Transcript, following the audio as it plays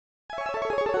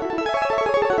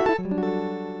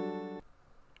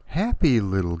happy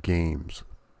little games.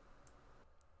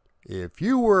 If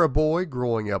you were a boy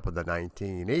growing up in the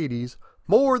 1980s,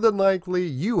 more than likely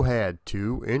you had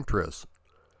two interests.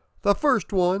 The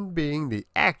first one being the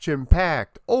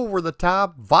action-packed,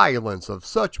 over-the-top violence of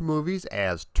such movies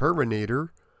as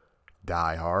Terminator,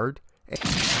 Die Hard,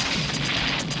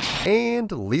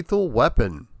 and Lethal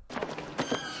Weapon.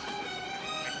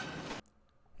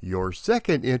 Your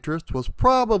second interest was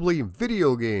probably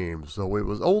video games, so it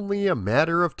was only a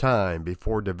matter of time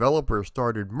before developers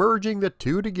started merging the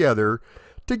two together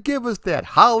to give us that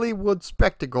Hollywood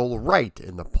spectacle right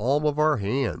in the palm of our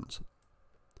hands.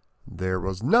 There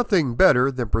was nothing better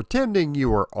than pretending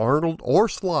you were Arnold or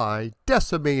Sly,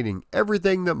 decimating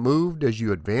everything that moved as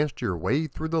you advanced your way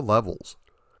through the levels.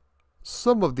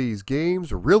 Some of these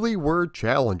games really were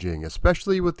challenging,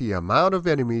 especially with the amount of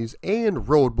enemies and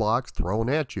roadblocks thrown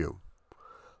at you.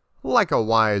 Like a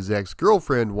wise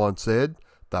ex-girlfriend once said,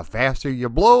 "The faster you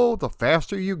blow, the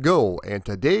faster you go," and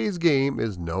today's game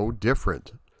is no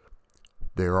different.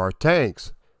 There are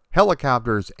tanks,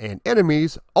 helicopters, and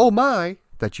enemies, oh my,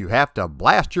 that you have to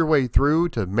blast your way through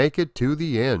to make it to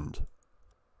the end.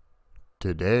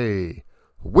 Today,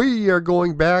 we are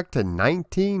going back to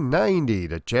 1990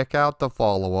 to check out the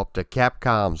follow-up to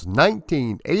Capcom's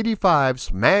 1985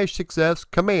 smash success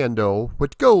Commando,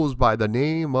 which goes by the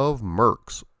name of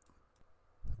Mercs.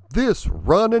 This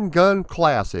run-and-gun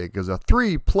classic is a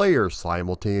three-player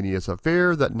simultaneous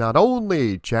affair that not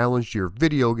only challenged your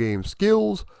video game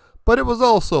skills, but it was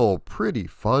also pretty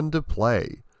fun to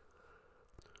play.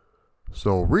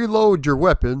 So reload your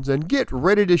weapons and get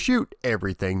ready to shoot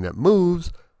everything that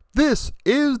moves. This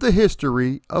is the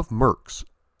history of Mercs.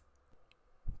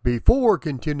 Before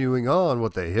continuing on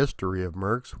with the history of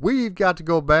Mercs, we've got to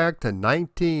go back to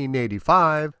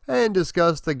 1985 and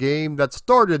discuss the game that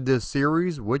started this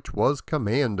series, which was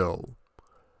Commando.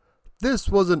 This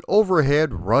was an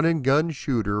overhead run-and-gun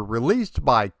shooter released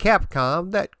by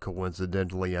Capcom that,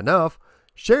 coincidentally enough,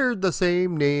 shared the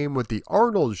same name with the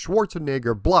Arnold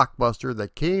Schwarzenegger blockbuster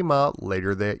that came out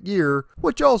later that year,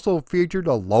 which also featured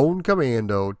a lone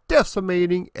commando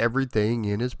decimating everything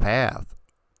in his path.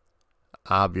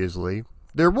 Obviously,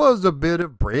 there was a bit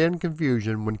of brand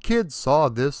confusion when kids saw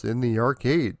this in the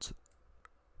arcades.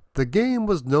 The game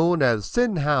was known as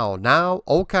Senhou no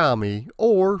Okami,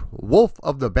 or Wolf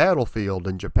of the Battlefield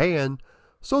in Japan,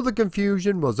 so the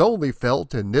confusion was only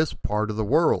felt in this part of the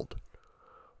world.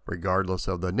 Regardless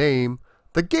of the name,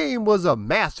 the game was a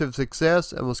massive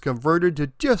success and was converted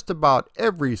to just about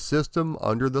every system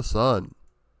under the sun.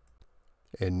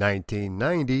 In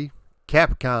 1990,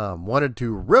 Capcom wanted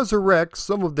to resurrect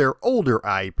some of their older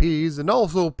IPs and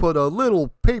also put a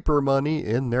little paper money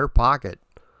in their pocket.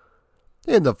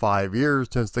 In the 5 years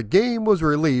since the game was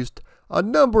released, a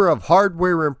number of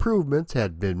hardware improvements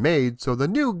had been made, so the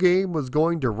new game was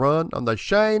going to run on the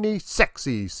shiny,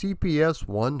 sexy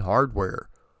CPS-1 hardware.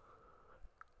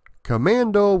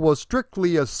 Commando was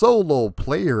strictly a solo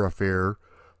player affair,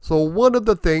 so one of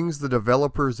the things the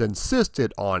developers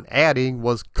insisted on adding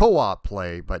was co-op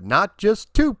play, but not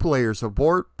just 2-player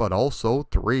support, but also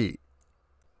 3.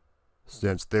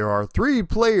 Since there are 3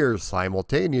 players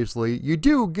simultaneously, you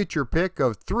do get your pick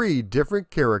of 3 different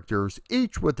characters,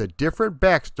 each with a different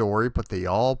backstory, but they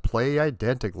all play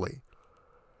identically.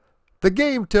 The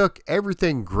game took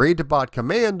everything great about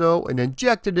Commando and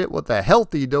injected it with a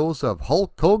healthy dose of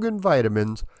Hulk Hogan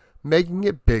vitamins, making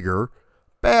it bigger,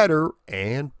 badder,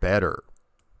 and better.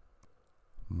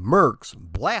 Mercs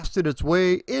blasted its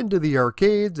way into the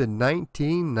arcades in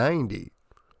 1990.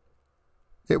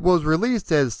 It was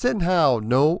released as Senhou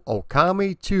no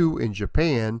Okami 2 in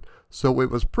Japan, so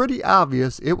it was pretty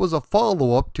obvious it was a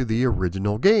follow-up to the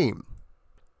original game.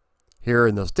 Here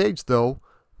in the States though,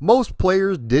 most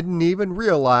players didn't even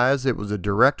realize it was a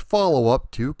direct follow-up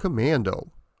to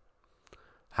Commando.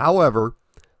 However,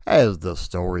 as the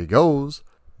story goes,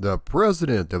 the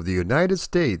President of the United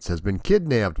States has been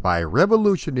kidnapped by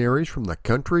revolutionaries from the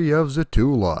country of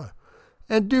Zetula,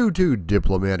 and due to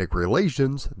diplomatic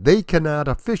relations, they cannot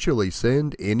officially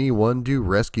send anyone to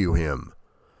rescue him.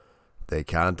 They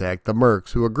contact the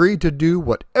Mercs, who agree to do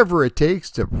whatever it takes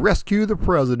to rescue the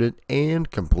President and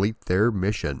complete their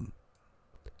mission.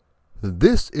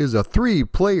 This is a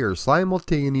 3-player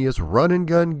simultaneous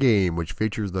run-and-gun game which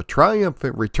features the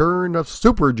triumphant return of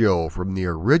Super Joe from the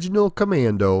original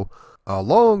Commando,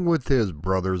 along with his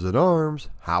brothers-in-arms,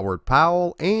 Howard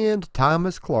Powell and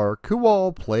Thomas Clark, who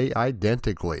all play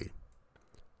identically.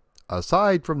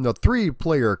 Aside from the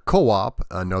 3-player co-op,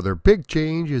 another big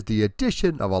change is the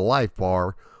addition of a life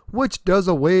bar, which does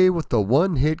away with the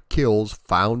one-hit kills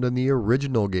found in the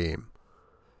original game.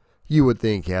 You would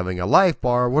think having a life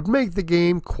bar would make the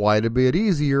game quite a bit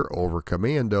easier over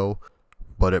Commando,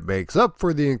 but it makes up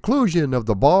for the inclusion of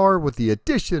the bar with the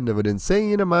addition of an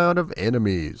insane amount of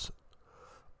enemies.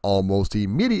 Almost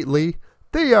immediately,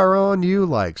 they are on you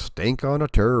like stink on a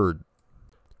turd.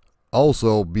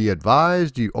 Also, be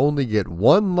advised you only get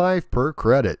 1 life per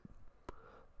credit.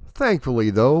 Thankfully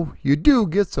though, you do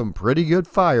get some pretty good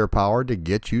firepower to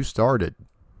get you started.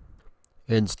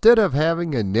 Instead of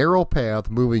having a narrow path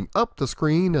moving up the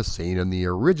screen as seen in the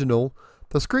original,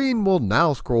 the screen will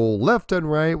now scroll left and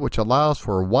right, which allows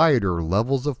for wider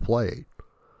levels of play.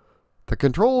 The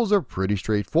controls are pretty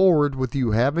straightforward, with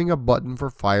you having a button for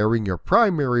firing your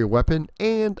primary weapon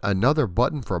and another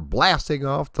button for blasting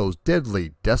off those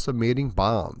deadly decimating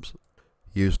bombs.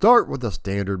 You start with a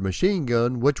standard machine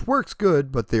gun, which works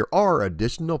good, but there are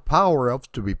additional power-ups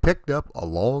to be picked up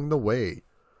along the way.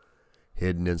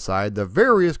 Hidden inside the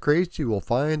various crates you will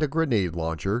find a grenade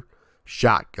launcher,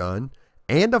 shotgun,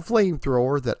 and a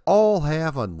flamethrower that all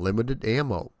have unlimited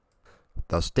ammo.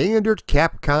 The standard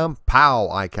Capcom POW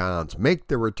icons make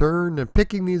their return, and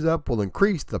picking these up will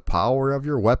increase the power of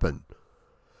your weapon.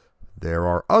 There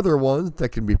are other ones that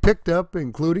can be picked up,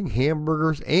 including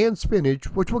hamburgers and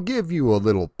spinach, which will give you a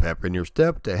little pep in your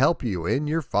step to help you in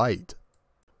your fight.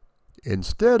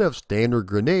 Instead of standard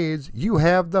grenades, you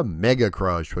have the Mega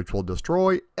Crush, which will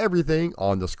destroy everything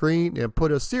on the screen and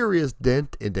put a serious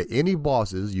dent into any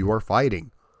bosses you are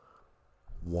fighting.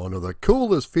 One of the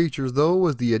coolest features though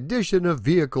is the addition of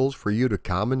vehicles for you to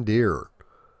commandeer.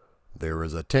 There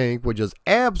is a tank which is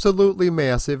absolutely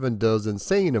massive and does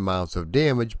insane amounts of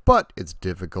damage, but it's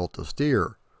difficult to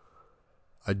steer.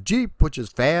 A Jeep which is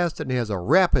fast and has a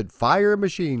rapid fire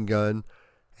machine gun,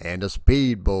 and a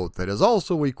speedboat that is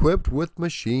also equipped with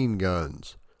machine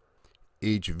guns.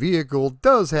 Each vehicle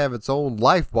does have its own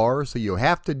life bar, so you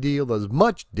have to deal as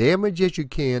much damage as you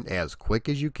can as quick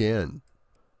as you can.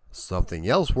 Something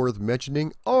else worth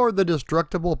mentioning are the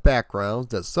destructible backgrounds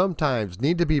that sometimes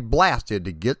need to be blasted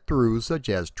to get through, such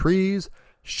as trees,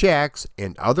 shacks,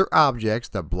 and other objects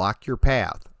that block your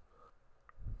path.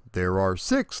 There are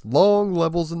 6 long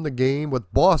levels in the game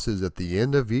with bosses at the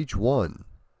end of each one.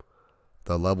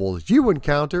 The levels you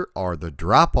encounter are the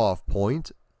drop-off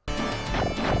point,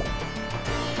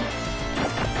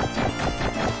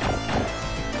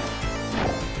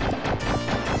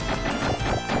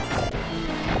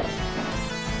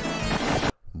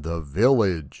 the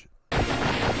village,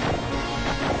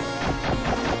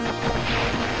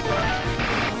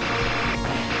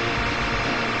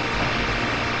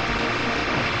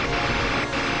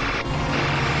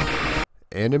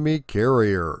 enemy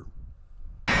carrier,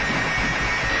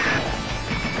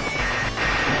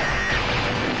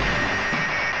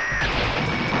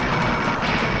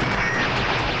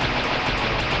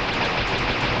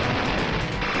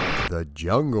 the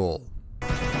jungle,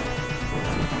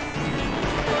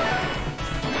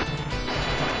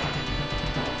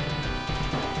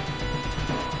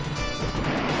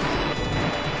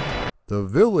 the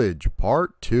village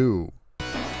part 2,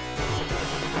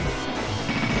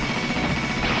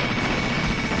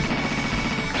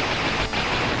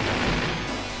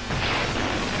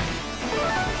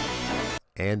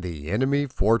 and the enemy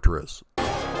fortress.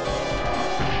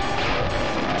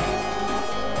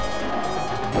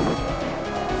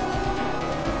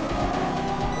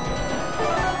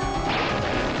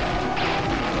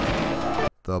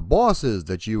 The bosses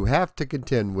that you have to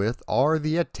contend with are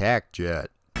the attack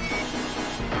jet,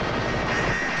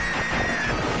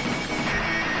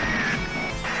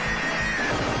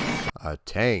 a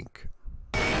tank,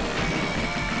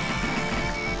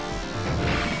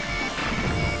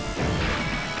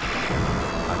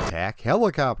 attack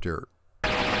helicopter,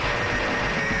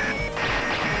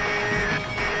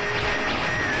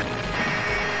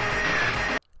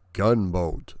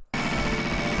 gunboat,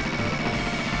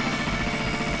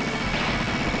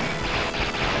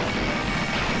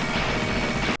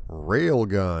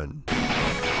 railgun,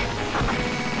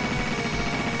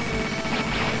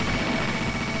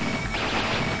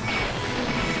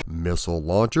 missile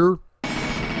launcher,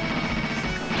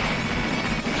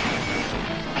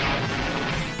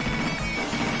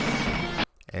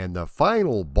 and the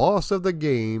final boss of the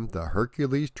game, the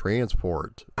Hercules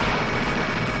transport.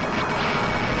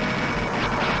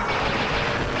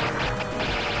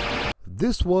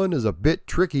 This one is a bit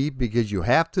tricky because you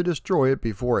have to destroy it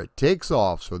before it takes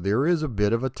off, so there is a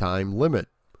bit of a time limit.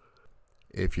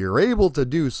 If you're able to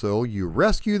do so, you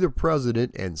rescue the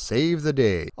president and save the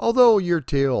day, although your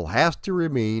tale has to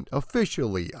remain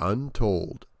officially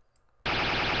untold.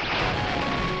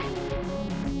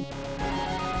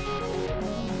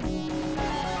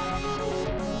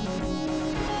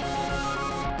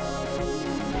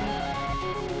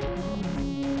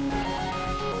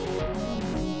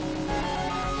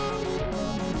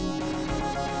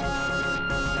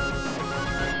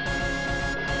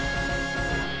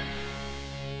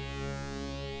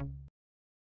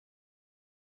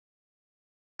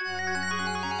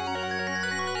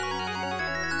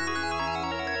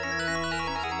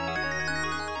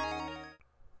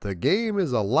 The game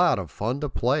is a lot of fun to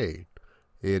play.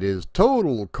 It is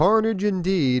total carnage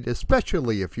indeed,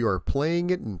 especially if you are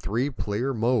playing it in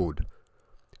 3-player mode.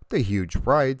 The huge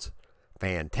sprites,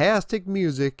 fantastic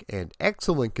music, and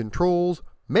excellent controls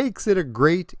makes it a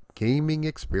great gaming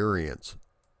experience.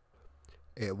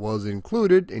 It was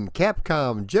included in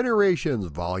Capcom Generations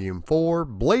Volume 4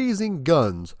 Blazing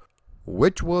Guns,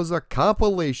 which was a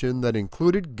compilation that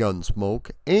included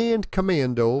Gunsmoke and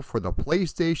Commando for the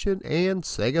PlayStation and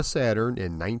Sega Saturn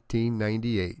in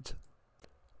 1998.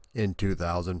 In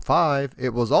 2005,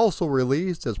 it was also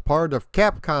released as part of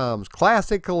Capcom's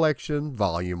Classic Collection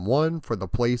Volume 1 for the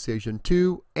PlayStation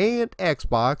 2 and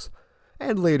Xbox,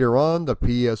 and later on the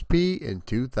PSP in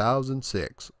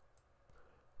 2006.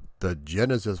 The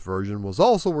Genesis version was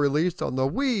also released on the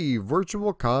Wii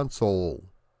Virtual Console.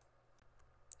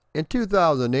 In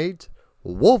 2008,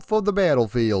 Wolf of the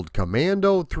Battlefield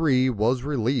Commando 3 was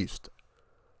released.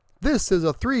 This is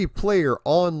a 3-player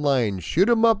online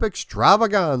shoot-'em-up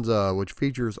extravaganza which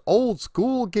features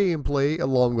old-school gameplay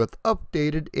along with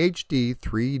updated HD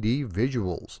 3D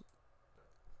visuals.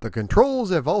 The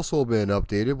controls have also been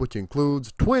updated, which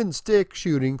includes twin-stick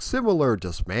shooting similar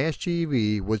to Smash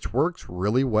TV, which works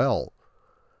really well.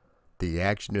 The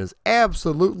action is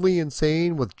absolutely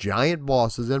insane with giant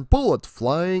bosses and bullets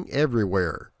flying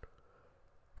everywhere.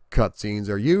 Cutscenes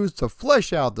are used to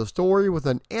flesh out the story with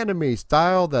an anime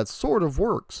style that sort of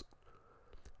works.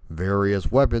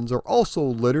 Various weapons are also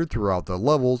littered throughout the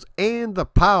levels, and the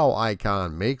POW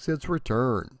icon makes its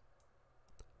return.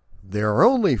 There are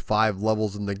only 5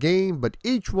 levels in the game, but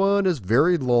each one is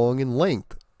very long in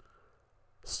length.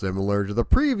 Similar to the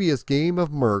previous game of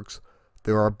Mercs,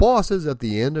 there are bosses at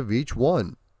the end of each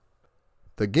one.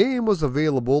 The game was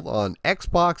available on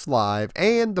Xbox Live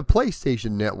and the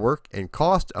PlayStation Network and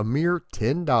cost a mere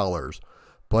 $10,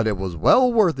 but it was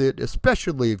well worth it,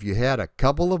 especially if you had a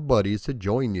couple of buddies to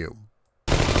join you.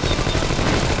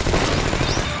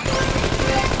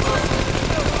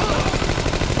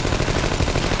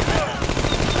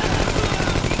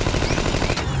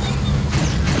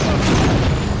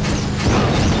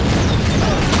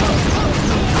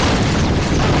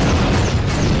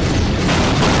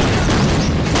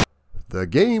 The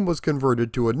game was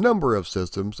converted to a number of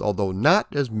systems, although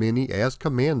not as many as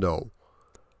Commando.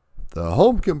 The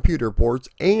home computer ports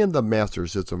and the Master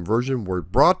System version were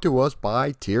brought to us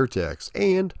by Tiertex,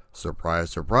 and, surprise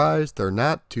surprise, they're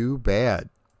not too bad.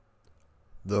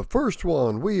 The first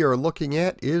one we are looking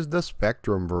at is the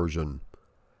Spectrum version.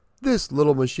 This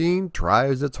little machine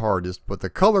tries its hardest, but the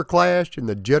color clash and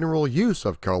the general use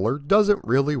of color doesn't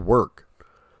really work.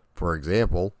 For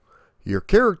example, your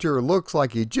character looks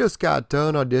like he just got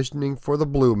done auditioning for the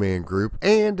Blue Man Group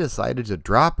and decided to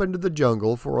drop into the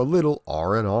jungle for a little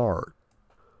R&R.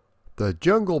 The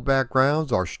jungle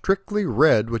backgrounds are strictly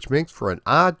red, which makes for an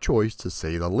odd choice to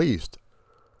say the least.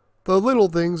 The little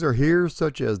things are here,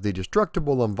 such as the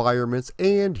destructible environments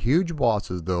and huge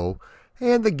bosses though,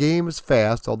 and the game is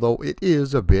fast, although it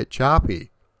is a bit choppy.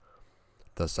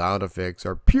 The sound effects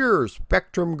are pure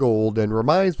Spectrum gold and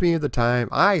reminds me of the time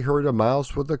I heard a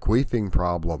mouse with a queefing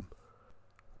problem.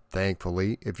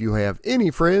 Thankfully, if you have any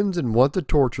friends and want to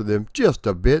torture them just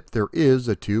a bit, there is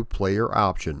a 2-player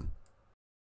option.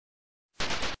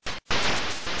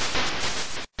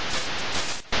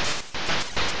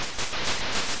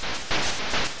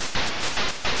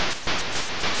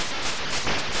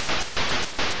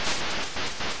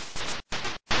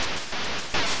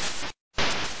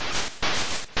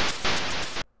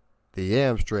 The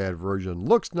Amstrad version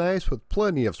looks nice with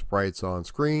plenty of sprites on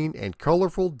screen and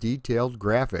colorful detailed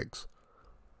graphics.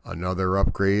 Another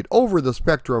upgrade over the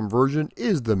Spectrum version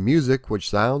is the music, which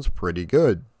sounds pretty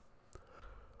good.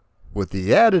 With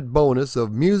the added bonus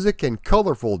of music and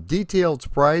colorful detailed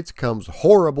sprites comes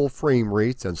horrible frame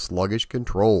rates and sluggish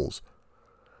controls.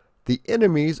 The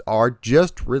enemies are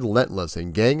just relentless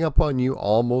and gang up on you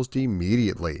almost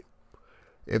immediately.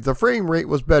 If the frame rate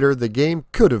was better, the game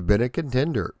could have been a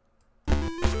contender.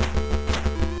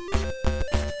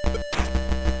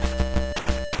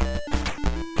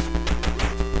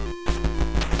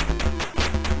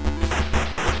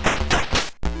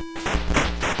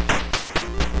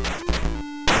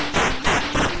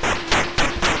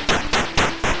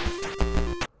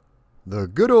 The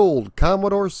good old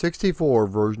Commodore 64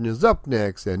 version is up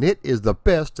next, and it is the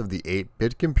best of the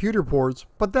 8-bit computer ports,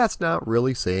 but that's not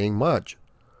really saying much.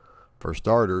 For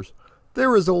starters,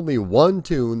 there is only one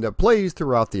tune that plays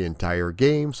throughout the entire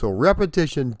game, so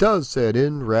repetition does set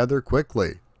in rather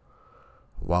quickly.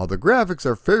 While the graphics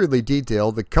are fairly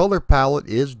detailed, the color palette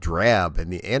is drab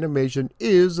and the animation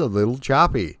is a little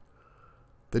choppy.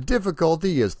 The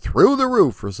difficulty is through the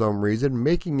roof for some reason,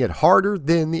 making it harder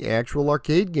than the actual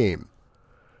arcade game.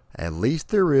 At least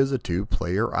there is a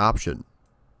 2-player option.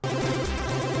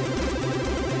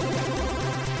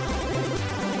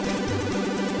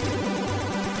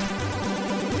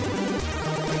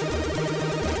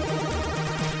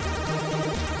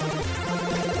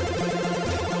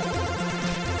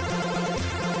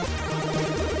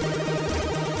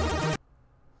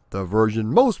 The version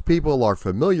most people are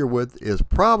familiar with is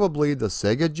probably the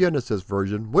Sega Genesis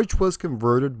version, which was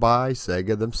converted by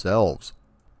Sega themselves.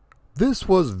 This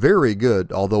was very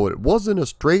good, although it wasn't a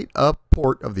straight-up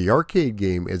port of the arcade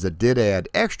game, as it did add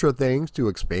extra things to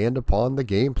expand upon the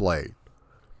gameplay.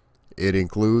 It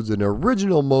includes an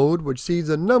original mode which sees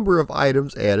a number of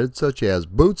items added, such as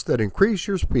boots that increase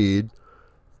your speed,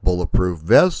 bulletproof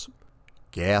vests,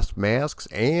 gas masks,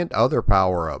 and other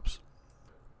power-ups.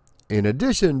 In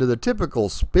addition to the typical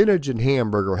spinach and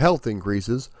hamburger health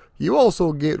increases, you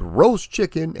also get roast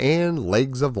chicken and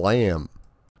legs of lamb.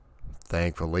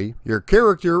 Thankfully, your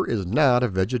character is not a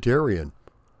vegetarian.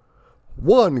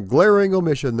 One glaring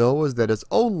omission though is that it's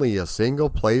only a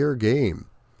single-player game.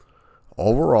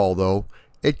 Overall though,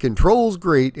 it controls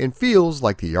great and feels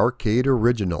like the arcade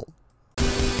original.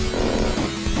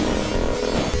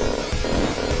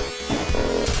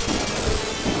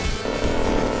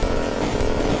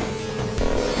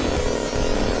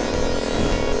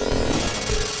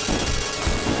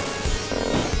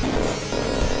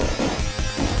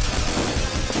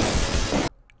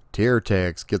 Tear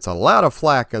Tax gets a lot of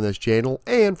flack on this channel,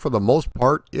 and for the most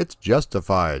part it's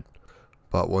justified.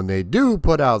 But when they do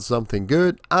put out something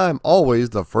good, I'm always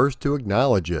the first to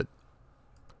acknowledge it.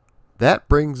 That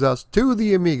brings us to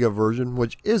the Amiga version,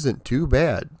 which isn't too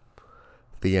bad.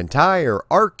 The entire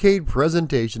arcade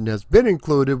presentation has been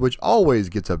included, which always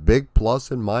gets a big plus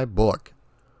in my book.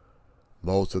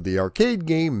 Most of the arcade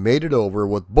game made it over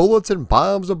with bullets and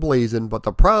bombs ablazing, but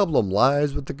the problem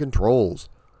lies with the controls.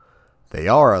 They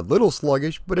are a little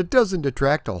sluggish, but it doesn't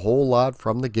detract a whole lot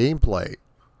from the gameplay.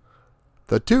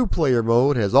 The 2-player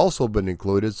mode has also been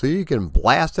included, so you can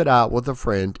blast it out with a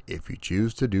friend if you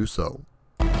choose to do so.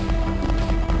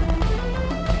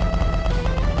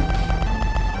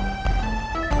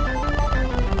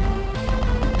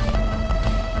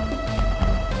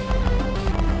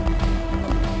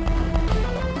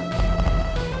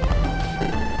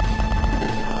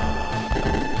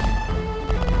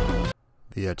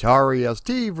 The Atari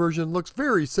ST version looks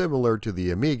very similar to the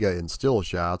Amiga in still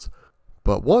shots,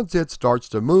 but once it starts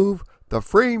to move, the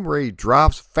frame rate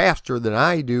drops faster than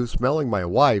I do smelling my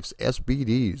wife's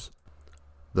SBDs.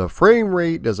 The frame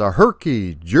rate is a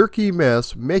herky, jerky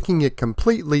mess, making it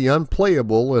completely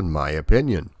unplayable in my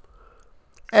opinion.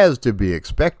 As to be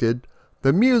expected,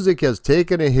 the music has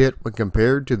taken a hit when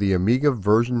compared to the Amiga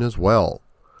version as well.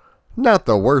 Not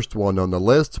the worst one on the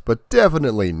list, but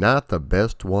definitely not the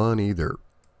best one either.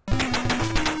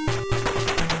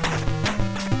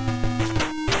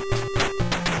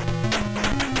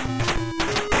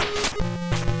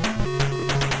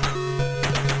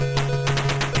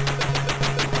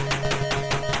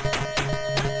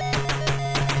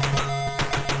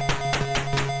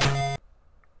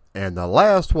 And the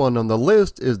last one on the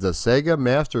list is the Sega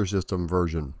Master System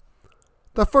version.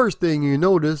 The first thing you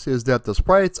notice is that the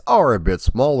sprites are a bit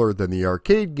smaller than the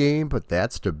arcade game, but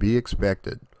that's to be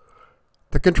expected.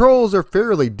 The controls are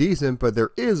fairly decent, but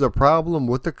there is a problem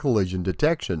with the collision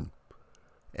detection.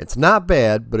 It's not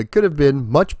bad, but it could have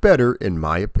been much better in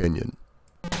my opinion.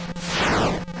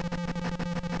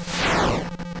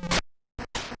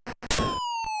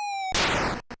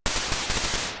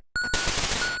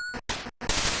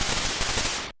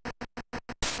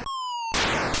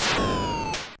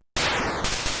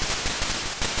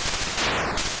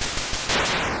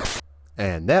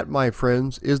 And that, my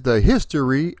friends, is the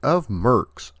history of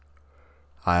Mercs.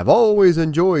 I've always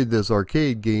enjoyed this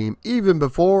arcade game even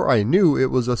before I knew it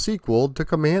was a sequel to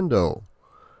Commando.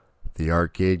 The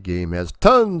arcade game has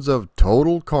tons of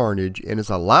total carnage and it's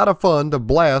a lot of fun to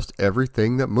blast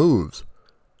everything that moves.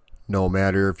 No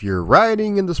matter if you're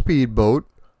riding in the speedboat,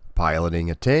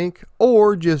 piloting a tank,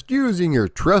 or just using your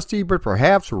trusty but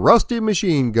perhaps rusty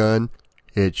machine gun,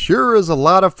 it sure is a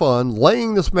lot of fun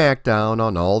laying the smackdown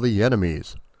on all the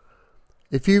enemies.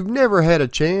 If you've never had a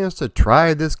chance to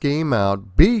try this game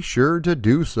out, be sure to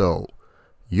do so.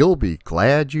 You'll be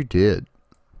glad you did.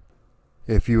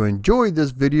 If you enjoyed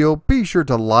this video, be sure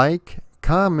to like,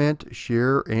 comment,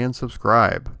 share, and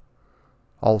subscribe.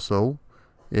 Also,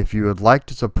 if you would like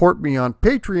to support me on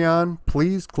Patreon,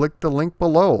 please click the link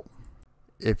below.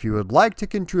 If you would like to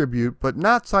contribute but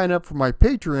not sign up for my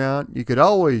Patreon, you could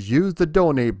always use the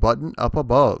donate button up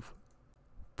above.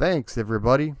 Thanks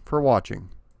everybody for watching.